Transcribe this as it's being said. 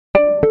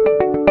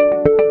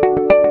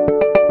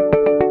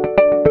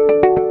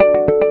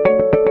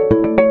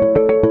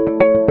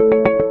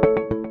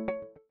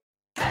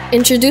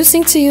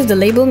Introducing to you the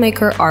Label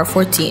Maker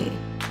R14.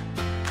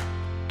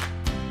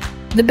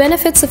 The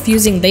benefits of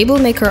using Label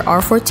Maker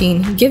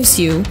R14 gives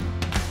you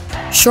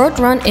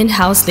short-run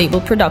in-house label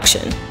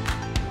production.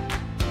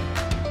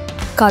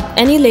 Cut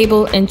any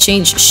label and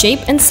change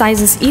shape and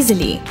sizes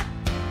easily.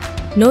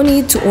 No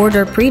need to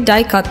order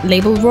pre-die cut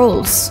label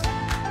rolls.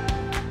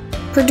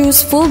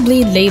 Produce full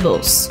bleed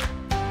labels.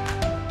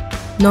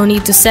 No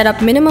need to set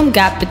up minimum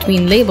gap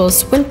between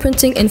labels when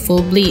printing in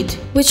full bleed,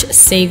 which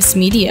saves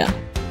media.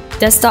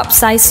 Desktop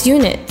size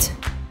unit.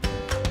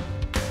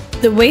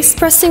 The waste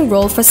pressing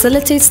roll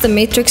facilitates the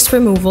matrix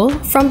removal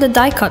from the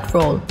die cut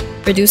roll,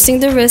 reducing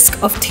the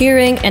risk of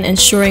tearing and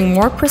ensuring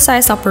more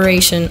precise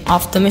operation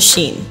of the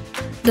machine.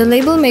 The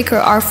Label Maker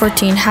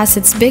R14 has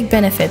its big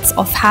benefits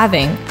of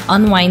having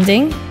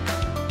unwinding,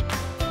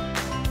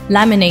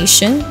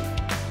 lamination,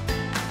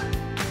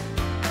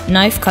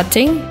 knife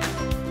cutting,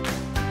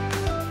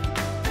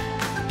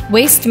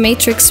 waste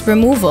matrix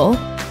removal,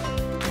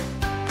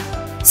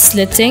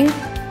 slitting,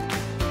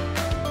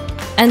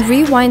 and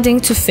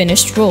rewinding to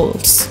finished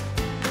rolls.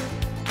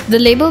 The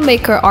Label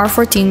Maker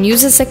R14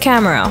 uses a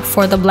camera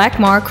for the black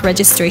mark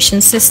registration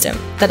system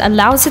that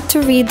allows it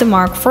to read the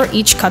mark for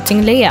each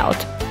cutting layout,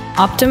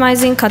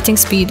 optimizing cutting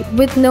speed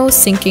with no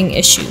syncing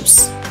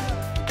issues.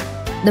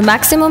 The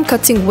maximum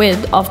cutting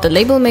width of the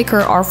Label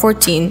Maker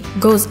R14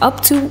 goes up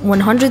to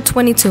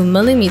 122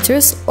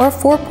 mm or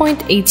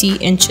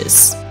 4.80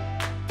 inches.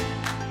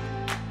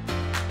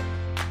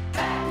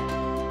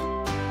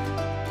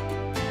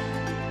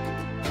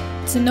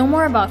 To know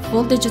more about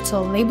full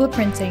digital label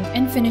printing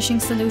and finishing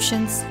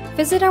solutions,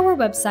 visit our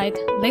website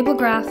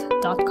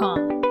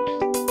labelgraph.com.